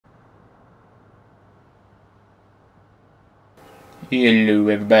Hello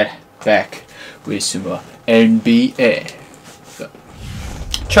everybody, back with some more NBA. So,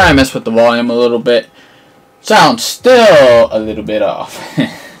 try and mess with the volume a little bit. Sounds still a little bit off.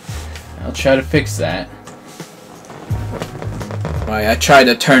 I'll try to fix that. I tried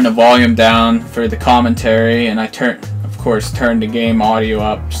to turn the volume down for the commentary, and I of course turned the game audio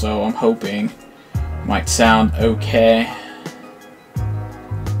up, so I'm hoping it might sound okay.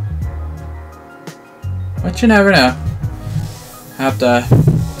 But you never know. Have to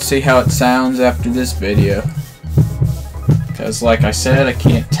see how it sounds after this video, because like I said, I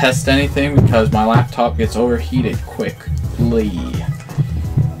can't test anything because my laptop gets overheated quickly,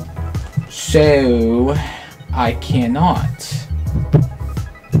 so I cannot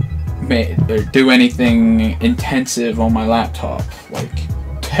do anything intensive on my laptop, like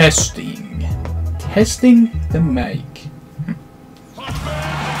testing the mic.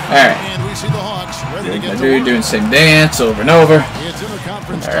 Alright. Dude doing the same dance over and over.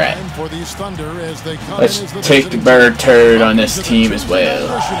 Alright. Let's take the bird turd on this team as well.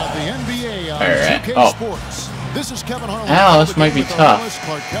 Alright. Oh. Ow, this might be tough.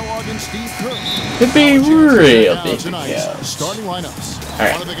 Could be real difficult.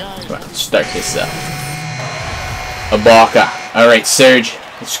 Alright. Come on, start this up. Ibaka. Alright, Serge.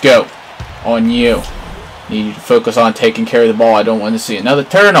 Let's go. On you. Need you to focus on taking care of the ball. I don't want to see another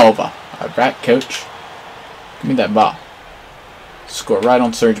turnover. Alright, coach. Give me that ball. Score right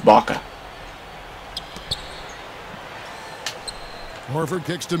on Serge Ibaka. Horford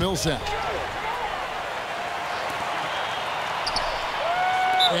kicks to Millsap.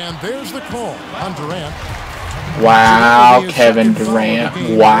 And there's the call on Durant. Wow, Kevin Durant.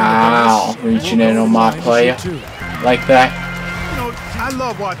 Wow. Reaching in on MyPlayer. Like that. I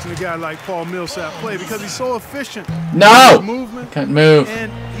love watching a guy like Paul Millsap play because he's so efficient. No! Movement, can't move.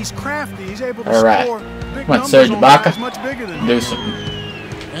 And he's crafty. He's able to score big Come on, Serge Ibaka. Much bigger than do something.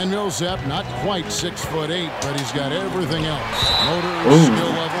 And Millsap, not quite 6'8", but he's got everything else. Motor, ooh, skill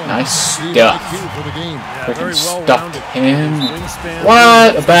level, nice stuff. For the game. Freaking stuffed him.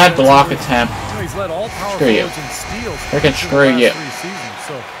 What a bad block attempt. Screw you. Freaking screw you.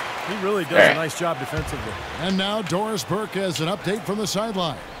 He really does a nice job defensively. And now Doris Burke has an update from the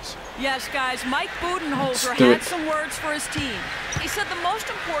sidelines. Yes, guys, Mike Budenholzer had some words for his team. He said the most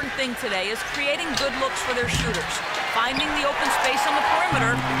important thing today is creating good looks for their shooters, finding the open space on the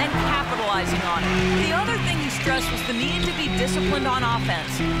perimeter, and capitalizing on it. The other thing he stressed was the need to be disciplined on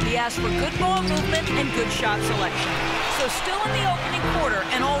offense. He asked for good ball movement and good shot selection. So still in the opening quarter,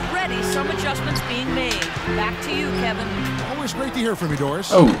 and already some adjustments being made. Back to you, Kevin. Always great to hear from you,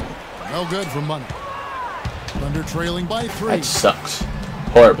 Doris. Oh. No good for money. Thunder trailing by 3. That sucks.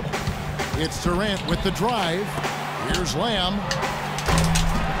 Horrible. It's Durant with the drive. Here's Lamb.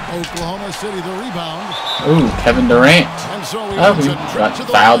 Oklahoma City the rebound. Ooh, Kevin Durant. So he got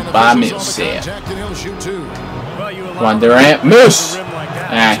fouled by Millsap. Come on, Durant. Miss!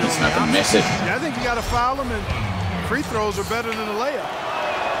 Ah, he's not going to miss it. Yeah, I think you got to foul him, and free throws are better than a layup.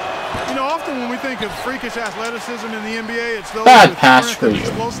 You know, often when we think of freakish athleticism in the NBA, it's those bad with pass for you.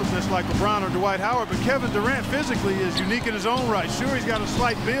 Explosiveness like LeBron or Dwight Howard. But Kevin Durant physically is unique in his own right. Sure, he's got a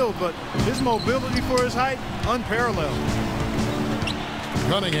slight build, but his mobility for his height, unparalleled.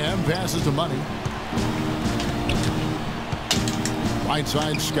 Cunningham passes to Money. Right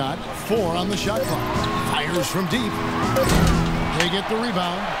side Scott. 4 on the shot clock. Fires from deep. They get the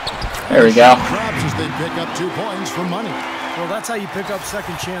rebound. There we go. Drops as they pick up 2 points from Money. Well, that's how you pick up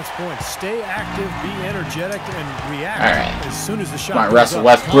second chance points. Stay active, be energetic, and react as soon as the shot comes up. Russell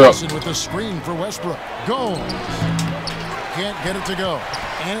Westbrook with the screen for Westbrook. Goes. Can't get it to go.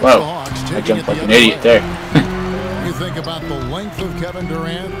 And whoa, I jumped like an idiot there. You think about the length of Kevin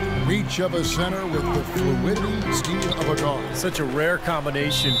Durant, reach of a center with the fluidity, speed of a guard. Such a rare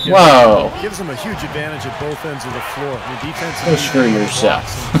combination. Whoa. Gives him a huge advantage at both ends of the floor. I mean, defensively, screw yourself.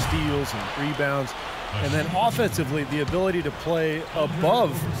 Steals and rebounds. And then offensively, the ability to play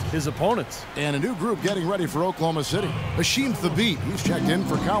above his opponents. And a new group getting ready for Oklahoma City. Hashim Thabit, he's checked in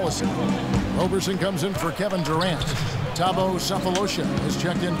for Collison. Roberson comes in for Kevin Durant. Thabo Sefolosha is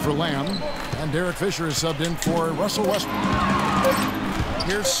checked in for Lamb. And Derek Fisher is subbed in for Russell Westbrook.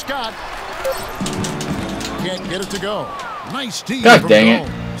 Here's Scott. Can't get it to go. Nice D. God dang it.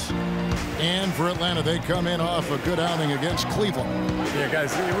 And for Atlanta, they come in off a good outing against Cleveland. Yeah,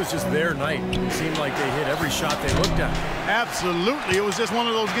 guys, it was just their night. It seemed like they hit every shot they looked at. Absolutely. It was just one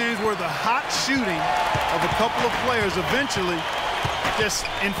of those games where the hot shooting of a couple of players eventually just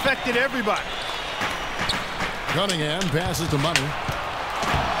infected everybody. Cunningham passes to Money.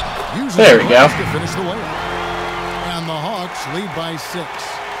 There we go. To finish the layup. And the Hawks lead by 6.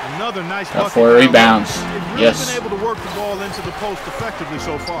 Another nice got 4 rebounds. Really Yes. been able to work the ball into the post effectively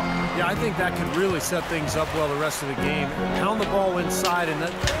so far. Yeah, I think that could really set things up well the rest of the game. Pound the ball inside and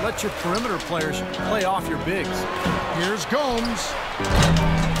let your perimeter players play off your bigs. Here's Gomes.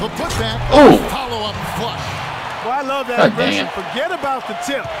 The putback. Oh. Follow-up flush. Well, I love that God aggression. dang it. Forget about the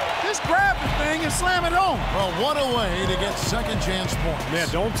tip. Just grab the thing and slam it home. Well, what a way to get second chance points. Man,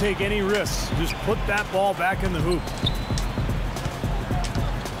 don't take any risks. Just put that ball back in the hoop.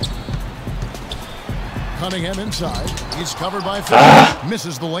 Cunningham inside. He's covered by Fisher.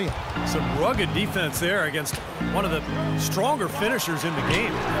 Misses the layup. Some rugged defense there against one of the stronger finishers in the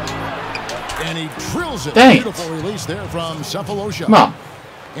game. And he drills it. Dang. Beautiful release there from Cephalosha. Come on.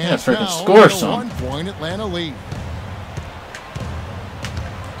 And Yeah, it's freaking now score a some. 1-point Atlanta lead.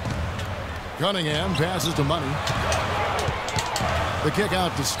 Cunningham passes to Money. The kick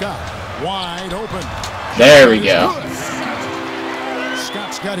out to Scott. Wide open. There we go.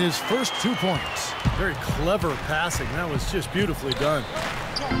 Scott's got his first 2 points. Very clever passing. That was just beautifully done.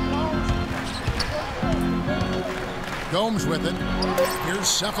 Gomes with it. Here's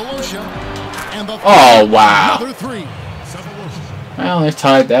Cephalosha. And the Oh, wow. another 3. Well, they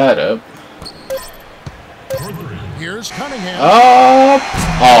tied that up. Here's Cunningham. Oh,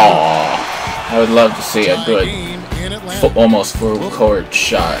 I would love to see a Tie good, game in Atlanta. almost full court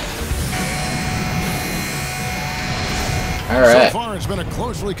shot. All So right. far, it's been a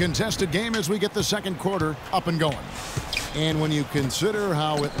closely contested game as we get the second quarter up and going. And when you consider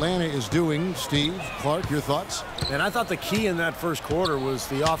how Atlanta is doing, Steve, Clark, your thoughts? And I thought the key in that first quarter was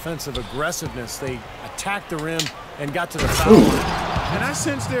the offensive aggressiveness. They attacked the rim and got to the foul line. And I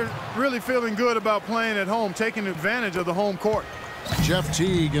sense they're really feeling good about playing at home, taking advantage of the home court. Jeff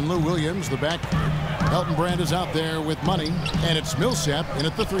Teague and Lou Williams, the back. Elton Brand is out there with Money, and it's Millsap in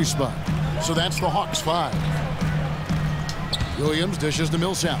at the 3 spot. So that's the Hawks 5. Williams dishes to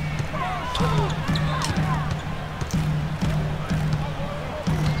Millsap.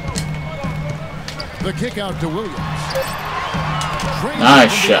 The kick out to Williams.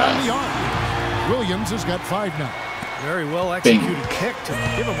 Nice shot. Williams has got 5 now. Very well executed kick to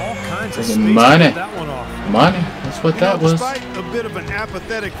give him all kinds of space Friggin' to money. get that one off. Money. That's what that was. Despite a bit of an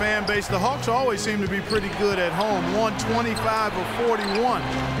apathetic fan base, the Hawks always seem to be pretty good at home. Won 25 of 41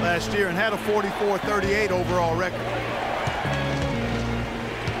 last year and had a 44-38 overall record.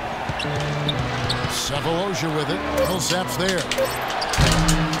 Cephalosha with it. Millsap's there.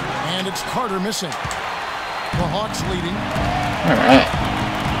 And it's Carter missing. The Hawks leading. All right.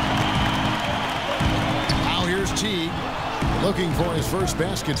 Now here's Teague. Looking for his first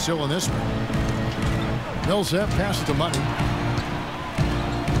basket still in this one. Millsap passes to Money.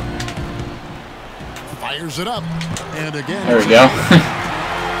 Fires it up. And again. There we go.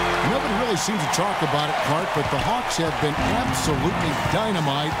 Nobody really seems to talk about it, Clark, but the Hawks have been absolutely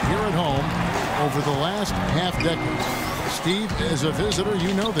dynamite here at home over the last half-decade. Steve, as a visitor,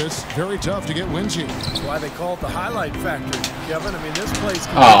 you know this. Very tough to get wins here. That's why they call it the highlight factory, Kevin. I mean, this place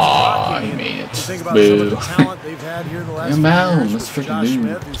can Aw, be he rocky. made it. You think about some of the Boo. talent they've had here the last Come few on, years let's with freaking Josh move.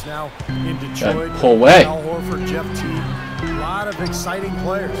 Smith, who's now in Detroit. Pull away. Al Horford, Jeff Teague. A lot of exciting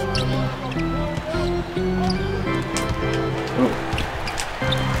players.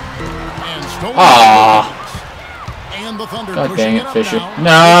 And stolen. Aw. And the Thunder God pushing dang it it, up Fisher.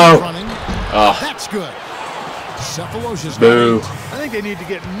 now. No. Running. Oh, That's good. Cephalosha's boo. got I think they need to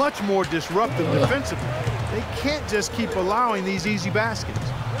get much more disruptive defensively. They can't just keep allowing these easy baskets.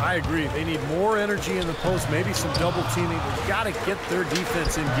 I agree. They need more energy in the post, maybe some double teaming. They've got to get their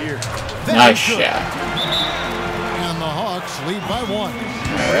defense in gear. Nice shot. And the Hawks lead by 1. All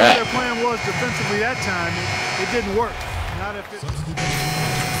Whatever right. their plan was defensively that time, it didn't work. Not if it...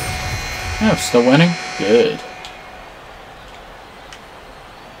 Oh, still winning? Good.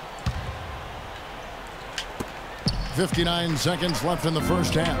 .59 seconds left in the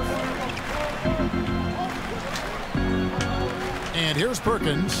first half. And here's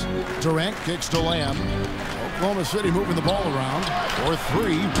Perkins. Durant kicks to Lamb. Oklahoma City moving the ball around. For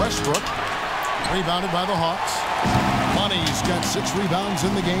 3, Westbrook. Rebounded by the Hawks. Money's got 6 rebounds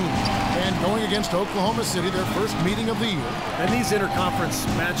in the game. And going against Oklahoma City, their first meeting of the year. And these interconference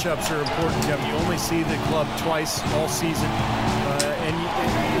matchups are important, Kevin. You only see the club twice all season. And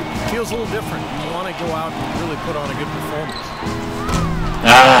it feels a little different. You want to go out and really put on a good performance.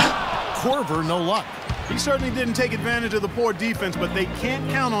 Korver, no luck. He certainly didn't take advantage of the poor defense, but they can't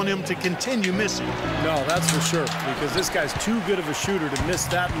count on him to continue missing. No, that's for sure, because this guy's too good of a shooter to miss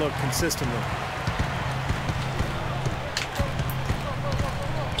that look consistently.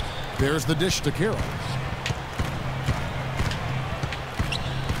 There's the dish to Carroll.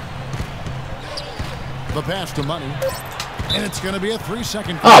 The pass to Money. And it's going to be a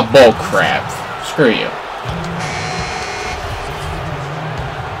 3-second. Oh, bull crap. Screw you.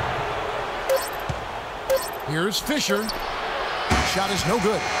 Here's Fisher. Shot is no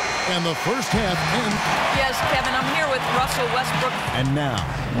good. And the first half ends. Yes, Kevin, I'm here with Russell Westbrook. And now,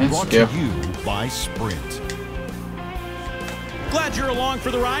 brought to you by Sprint. Glad you're along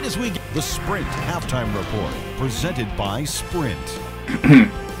for the ride as we get the Sprint Halftime Report, presented by Sprint.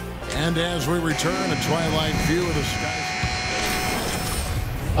 And as we return, a twilight view of the sky.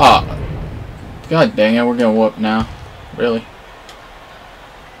 Oh, god dang it, we're gonna whoop now. Really?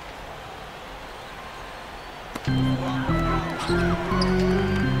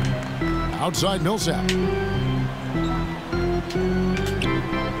 Outside Millsap.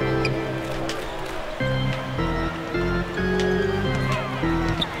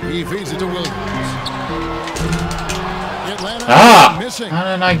 He feeds it to Williams. Atlanta missing. How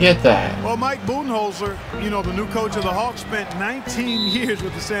did I get that? Well, Mike Budenholzer, you know, the new coach of the Hawks, spent 19 years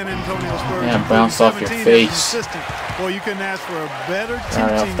with the San Antonio Spurs. Yeah, bounce off your face. Well, you couldn't ask for a better teaching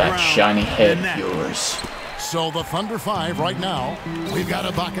right off that ground shiny head than of yours. So the Thunder 5 right now. We've got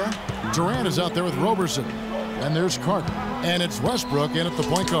Ibaka. Durant is out there with Roberson. And there's Carter. And it's Westbrook in at the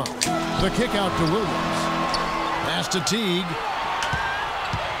point guard. The kick out to Williams. Pass to Teague.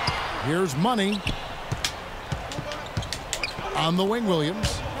 Here's Money. On the wing,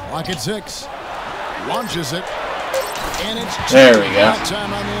 Williams. Lock at 6. Launches it. And it's Teague. There we go.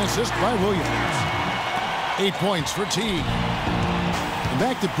 Time on the assist by Williams. 8 points for Teague. And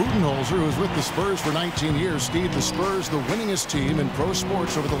back to Budenholzer, who was with the Spurs for 19 years. Steve, the Spurs, the winningest team in pro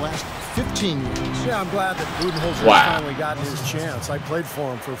sports over the last 15 years. Yeah, I'm glad that Budenholzer finally got his chance. I played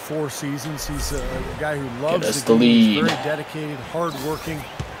for him for 4 seasons. He's a guy who loves the game. He's very dedicated, hardworking,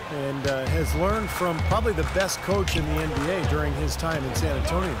 and has learned from probably the best coach in the NBA during his time in San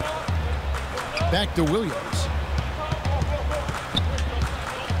Antonio. Back to Williams.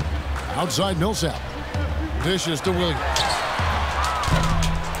 Outside Millsap. Dishes to Williams.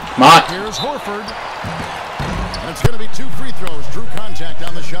 Come on. Here's Horford. And it's going to be 2 free throws. Drew contact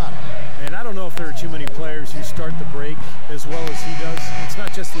on the shot. And I don't know if there are too many players who start the break as well as he does. It's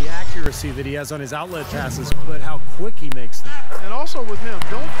not just the accuracy that he has on his outlet passes, but how quick he makes them. And also with him,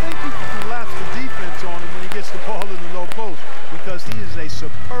 don't think you can collapse the defense on him when he gets the ball in the low post, because he is a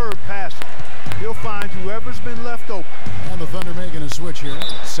superb passer. He'll find whoever's been left open. And the Thunder making a switch here.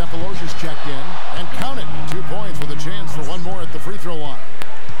 Cephalosha's checked in. And count it. 2 points with a chance for one more at the free throw line.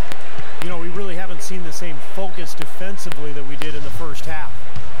 You know, we really haven't seen the same focus defensively that we did in the first half.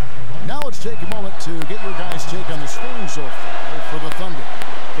 Now let's take a moment to get your guys' take on the scoring so far for the Thunder.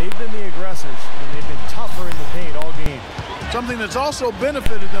 They've been the aggressors, and they've been tougher in the paint all game. Something that's also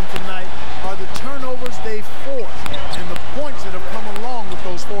benefited them tonight are the turnovers they've forced and the points that have come along with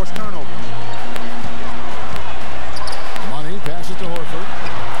those forced turnovers. Money passes to Horford.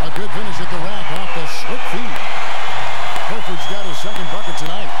 A good finish at the rack off the slick feed. Horford's got his second bucket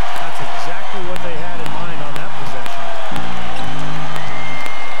tonight. That's exactly what they had in mind on that possession.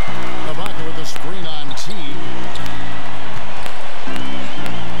 Ibaka with a screen on Teague.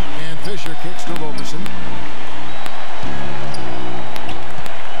 And Fisher kicks to Roberson.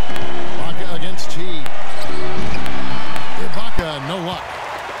 Ibaka against Teague. Ibaka, no luck.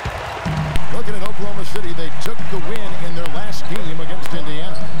 Looking at Oklahoma City, they took the win in their last game against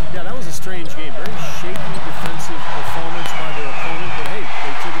Indiana. Yeah, that was a strange game. Very shaky defensive performance by their opponent, but hey,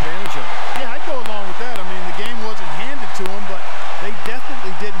 they took advantage of it. Yeah, I'd go along with that. I mean, the game wasn't handed to them, but they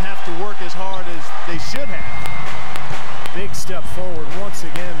definitely didn't have to work as hard as they should have. Big step forward once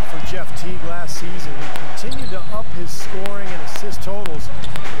again for Jeff Teague last season. He continued to up his scoring and assist totals.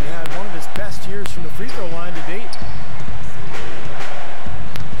 He had one of his best years from the free throw line to date.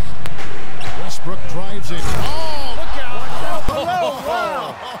 Westbrook drives it. Oh, look out!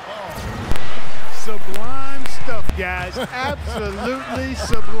 Wow. Sublime stuff, guys. Absolutely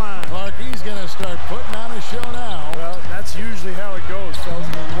sublime. Clark, he's going to start putting on a show now. Well, that's usually how it goes, fellas.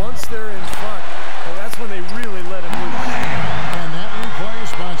 Once they're in front, well, that's when they really let him loose. And that replay is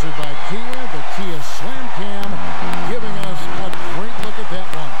sponsored by Kia, the Kia Slam Cam, giving us a great look at that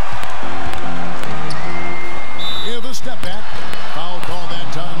one. Give a step back. Foul call that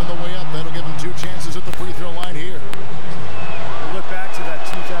time on the way up. That'll give him 2 chances at the free throw line here. We'll look back to that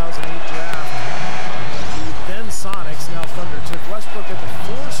 2008 draft. The then Sonics, now Thunder, took Westbrook at the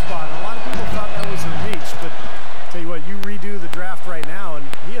 4 spot. And a lot of people thought that was a reach, but tell you what, you redo the draft right now, and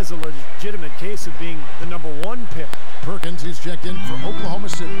he has a legitimate case of being the #1 pick. Perkins is checked in for Oklahoma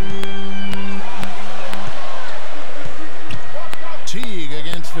City. Teague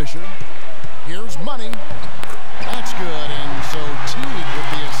against Fisher. Here's Money. That's good, and so Teague with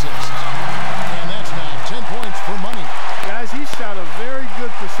the assist. And that's now 10 points for Money. Guys,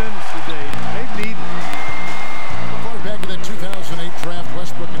 percentage today. They've needed it. Back in the 2008 draft,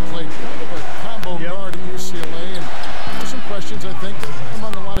 Westbrook had played kind of a combo guard at UCLA, and there's some questions, I think,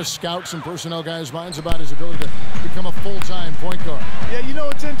 among a lot of scouts and personnel guys' minds about his ability to become a full-time point guard. Yeah, you know,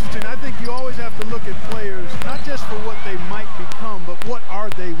 it's interesting. I think you always have to look at players, not just for what they might become, but what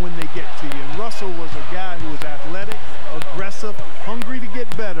are they when they get to you. And Russell was a guy who was athletic, aggressive, hungry to get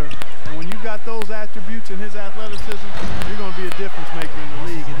better. And when you've got those attributes in his athleticism, you're going to be a difference maker in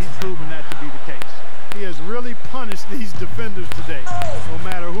the league, and he's proven that to be the case. He has really punished these defenders today. No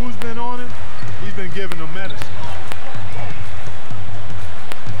matter who's been on him, he's been giving them medicine.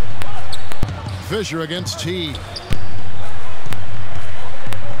 Fisher against T.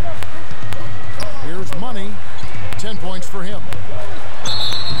 Here's Money. 10 points for him.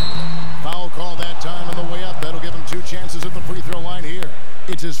 Foul call that time on the way up. That'll give him 2 chances at the free throw line here.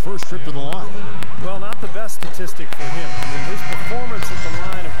 It's his first trip to the line. Well, not the best statistic for him. I mean, his performance at the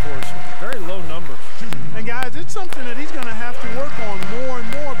line, of course, very low numbers. And guys, it's something that he's going to have to work on more and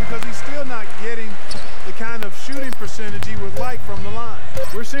more because he's still not getting the kind of shooting percentage he would like from the line.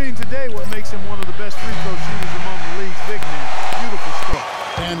 We're seeing today what makes him one of the best free throw shooters among the league's big men. Beautiful stuff.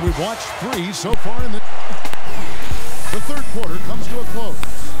 And we've watched 3 so far in the third quarter comes to a close.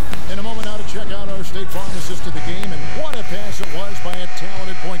 In a moment now to check out our State Farm assist to the game, and what a pass it was by a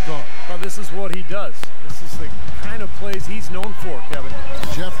talented point guard. Well, this is what he does. This is the kind of plays he's known for, Kevin.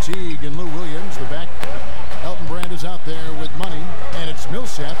 Jeff Teague and Lou Williams, the backcourt. Elton Brand is out there with Money, and it's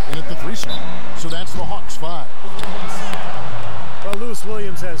Millsap in at the 3 spot. So that's the Hawks 5. Well, Lewis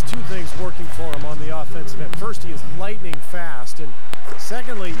Williams has 2 things working for him on the offensive end. First, he is lightning fast, and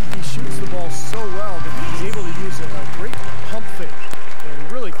secondly, he shoots the ball so well that he's able to use a great pump fake, and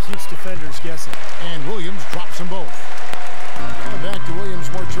he really keeps defenders guessing. And Williams drops them both. Back to Williams,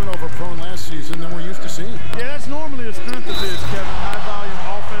 more turnover-prone last season than we're used to seeing. Yeah, that's normally a strength of his, Kevin. High-volume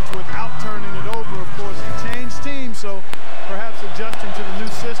offense without turning it over. Of course, he changed teams, so perhaps adjusting to the new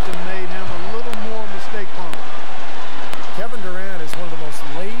system made him a little more mistake-prone. Kevin Durant is one of the most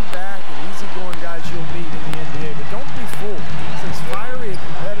laid-back and easy-going guys you'll meet in the NBA, but don't be fooled. He's as fiery a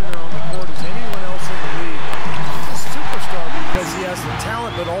competitor on the court as anyone else in the league. He's a superstar because he has the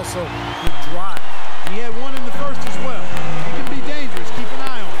talent, but also the drive. He had one in the first as well. He can be dangerous. Keep an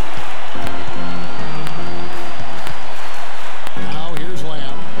eye on him. Now here's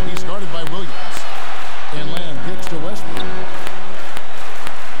Lamb. He's guarded by Williams. And Lamb kicks to Westbrook.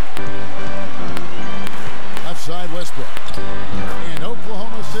 Left side Westbrook. And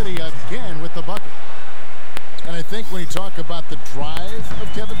Oklahoma City again with the bucket. And I think when you talk about the drive of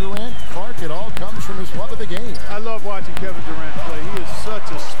Kevin Durant, Clark, it all comes from his love of the game. I love watching Kevin Durant play. He is such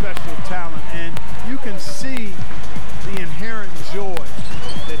a special talent, and you can see the inherent joy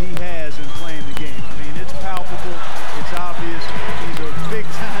that he has in playing the game. I mean, it's palpable, it's obvious. He's a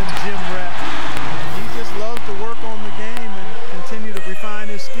big-time gym rat. He just loves to work on the game and continue to refine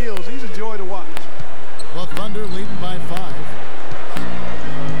his skills. He's a joy to watch. The Thunder leading by 5.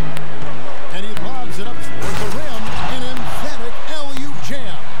 And he lobs it up toward the rim. An emphatic LU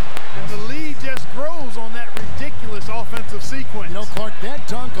jam. And the lead just grows on that ridiculous offensive sequence. You know, Clark, that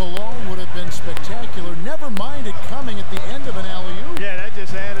dunk alone would have been spectacular. Never mind it coming at the end of an alley-oop. Yeah, that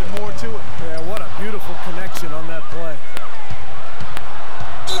just added more to it. Yeah, what a beautiful connection on that play.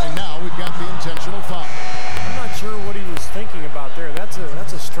 And now we've got the intentional foul. I'm not sure what he was thinking about there. That's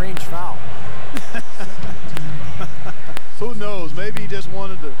a strange foul. Who knows? Maybe he just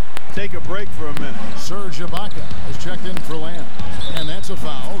wanted to take a break for a minute. Serge Ibaka has checked in for Lamb. And that's a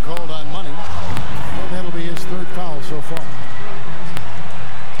foul called on Money. Well, that'll be his 3rd foul so far.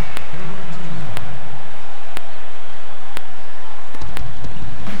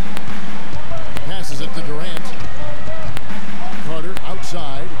 Passes it to Durant. Carter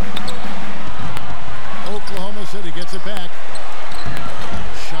outside. Oklahoma City gets it back.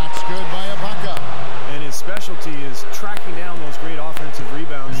 Shots good by Ibaka. And his specialty is tracking down those great offensive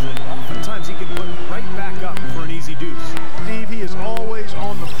rebounds that oftentimes he can put right back up for an easy deuce. Steve, he is always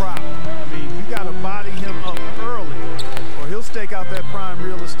on the prowl. I mean, you got to body him up early, or he'll stake out that prime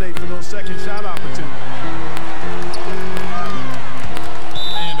real estate for those second shot opportunities.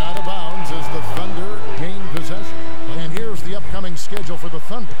 And out of bounds as the Thunder gain possession. And here's the upcoming schedule for the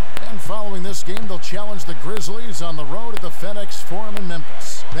Thunder. And following this game, they'll challenge the Grizzlies on the road at the FedEx Forum in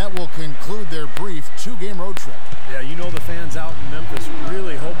Memphis. That will conclude their brief 2-game road trip. Yeah, you know the fans out in Memphis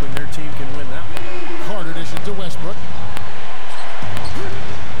really hoping their team can win that one. Carter dishes to Westbrook.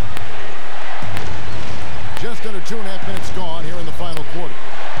 Just under 2.5 minutes gone here in the final quarter.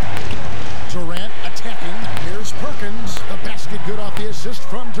 Durant attacking. Here's Perkins. The basket good off the assist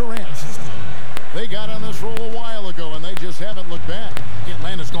from Durant. They got on this roll a while ago, and they just haven't looked back.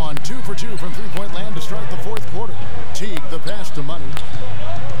 Atlanta's gone 2 for 2 from three-point land to start the fourth quarter. Teague, the pass to Money.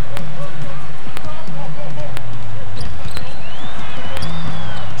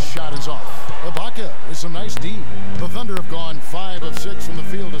 Shot is off. Ibaka with some nice D. The Thunder have gone 5 of 6 from the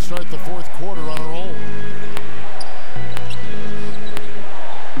field to start the fourth quarter on a roll.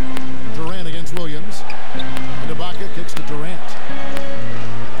 Durant against Williams. And Ibaka kicks to Durant.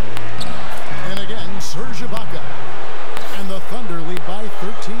 And again, Serge Ibaka. And the Thunder lead by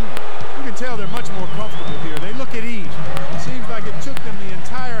 13. You can tell they're much more comfortable here. They look at ease. It seems like it took them the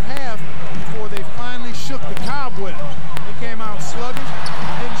entire half before they finally shook the cobweb. They came out sluggish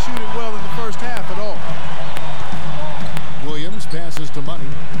and didn't shoot it well in the first half at all. Williams passes to Money.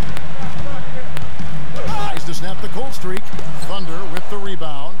 Tries to snap the cold streak. Thunder with the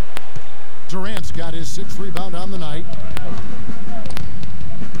rebound. Durant's got his 6th rebound on the night.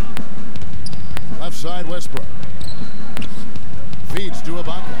 Left side, Westbrook. Feeds to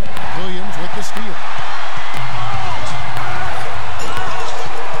Ibaka. Williams with the steal.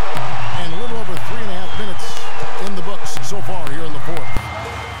 And a little over 3.5 minutes in the books so far here in the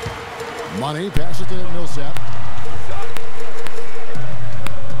fourth. Money passes to Millsap.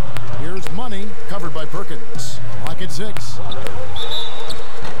 Here's Money, covered by Perkins. Clock at 6.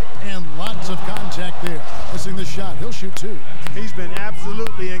 And lots of contact there. Missing the shot. He'll shoot 2. He's been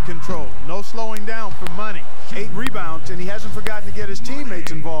absolutely in control. No slowing down for Money. 8 rebounds, and he hasn't forgotten to get his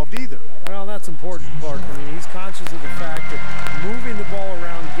teammates involved either. Well, that's important, Clark. I mean, he's conscious of the fact that moving the ball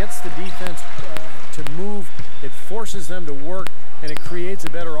around gets the defense to move. It forces them to work, and it creates a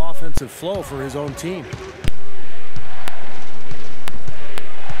better offensive flow for his own team.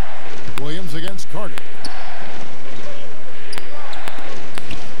 Williams against Carter.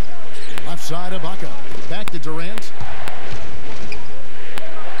 Left side, Ibaka. Back to Durant.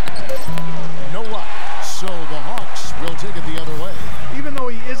 No luck. So the Hawks will take it the other way. Even though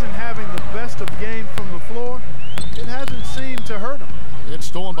he isn't having the best of game from the floor, it hasn't seemed to hurt him. It's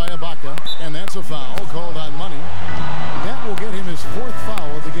stolen by Ibaka, and that's a foul called on Money. That will get him his 4th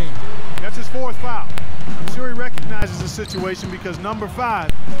foul of the game. That's his 4th foul. I'm sure he recognizes the situation because number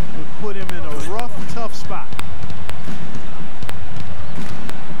 5 would put him in a rough, tough spot.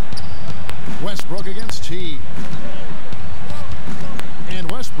 Westbrook against Teague. And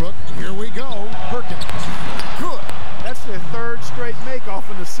Westbrook, here we go. Perkins. Good. That's their 3rd straight make off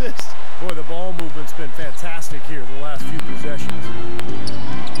an assist. Boy, the ball movement's been fantastic here the last few possessions.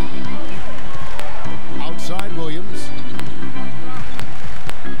 Outside Williams.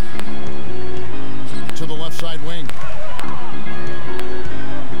 To the left side wing.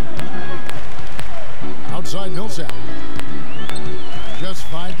 Outside Millsap. Just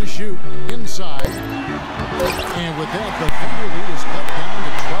 5 to shoot. Inside. And with that, the Thunder lead is cut down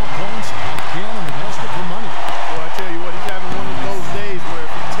to 12 points again, and it has to be Money. Well, I tell you what, he's having one of those days where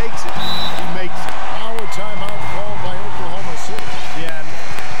if he takes it, he makes it. Now a timeout called by Oklahoma City. Yeah,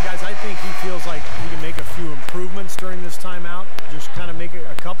 guys, I think he feels like he can make a few improvements during this timeout. Just kind of make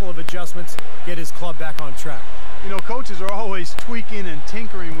a couple of adjustments, get his club back on track. You know, coaches are always tweaking and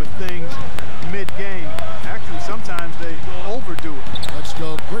tinkering with things mid-game. Actually, sometimes they overdo it. Let's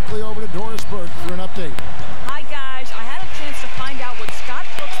go quickly over to Doris Burke for an update. Hi, guys. I had a chance to find out what Scott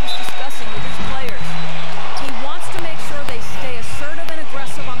Brooks was discussing with his players. He wants to make sure they stay assertive and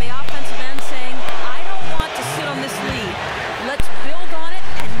aggressive on the offensive end, saying, I don't want to sit on this lead. Let's build on it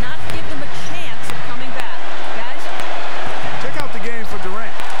and not give them a chance of coming back. Guys? Check out the game for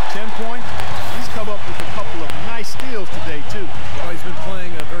Durant. 10 points. He's come up with a couple of nice steals today, too. Well, he's been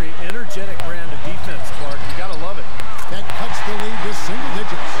playing a very energetic brand of defense, Clark. You got to love it. That cuts the lead to single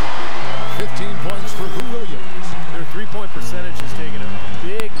digits. 15 points for Lou Williams. Their three-point percentage has taken a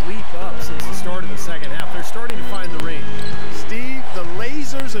big leap up since the start of the second half. They're starting to find the range. Steve, the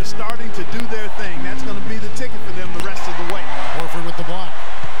lasers are starting to do their thing. That's going to be the ticket for them the rest of the way. Horford with the block.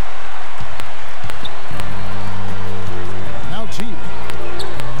 Now Teague.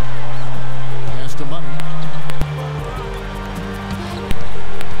 Pass to Money.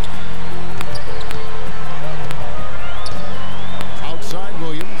 Outside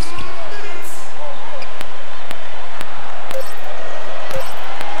Williams.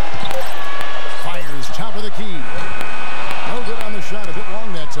 Fires top of the key. No good on the shot. A bit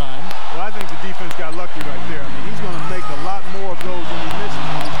long that time. Well, I think the defense got lucky right there. I mean, he's going to make a lot more of those when he misses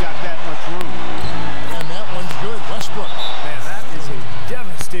when he's got that much room. And that one's good. Westbrook. Man, that is a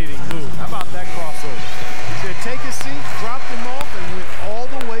devastating move. How about that crossover? He said take a seat, dropped him off, and went all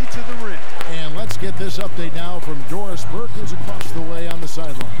the way to the rim. And let's get this update now from Doris Burke, who's across the way on the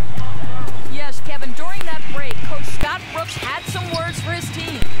sideline. Yes, Kevin, during that break, Coach Scott Brooks had some words for his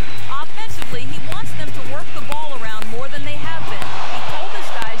team. Offensively, he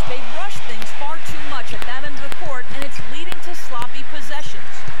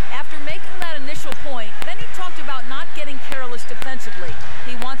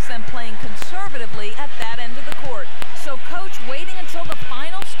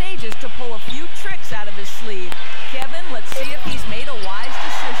to pull a few tricks out of his sleeve. Kevin, let's see if he's made a wise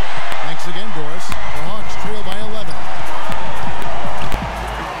decision. Thanks again, Doris. The Hawks trail by 11.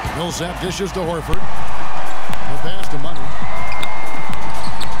 Millsap dishes to Horford. The pass to Money.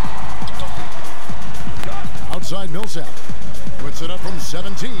 Outside Millsap. Puts it up from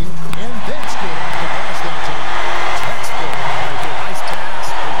 17. And that's good. The pass that time. Textbook. Nice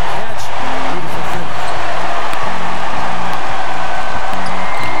pass. Good catch. Beautiful finish.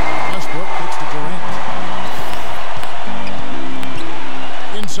 Westbrook kicks to Durant.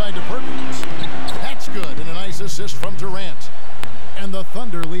 Inside to Perkins. That's good. And a nice assist from Durant. And the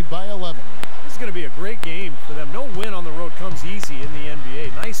Thunder lead by 11. This is going to be a great game for them. No win on the road comes easy in the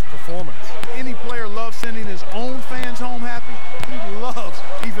NBA. Nice performance. Any player loves sending his own fans home happy. He loves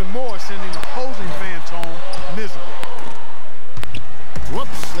even more sending opposing fans home miserable.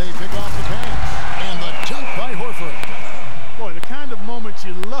 Whoops, they pick off the pass. And the jump by Horford. Boy, the kind of moment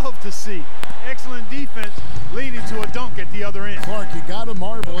you love to see. Excellent defense leading to a dunk at the other end. Clark, you got to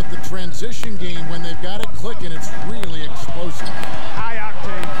marvel at the transition game when they've got it clicking. It's really explosive. High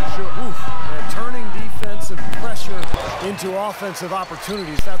octane for sure. Oof. Turning defensive pressure into offensive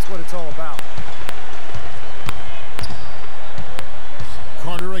opportunities. That's what it's all about.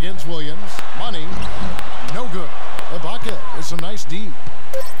 Carter against Williams. Money. No good. Ibaka with some nice D.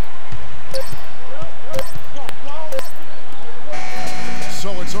 So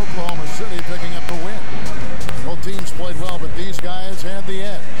it's Oklahoma City picking up the win. Both teams played well, but these guys had the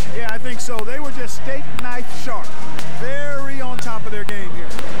edge. Yeah, I think so. They were just steak knife sharp. Very on top of their game here.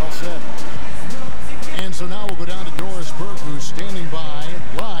 Well said. And so now we'll go down to Doris Burke, who's standing by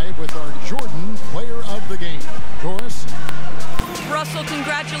live with our Jordan Player of the Game. Doris? Russell,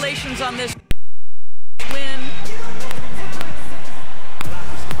 congratulations on this.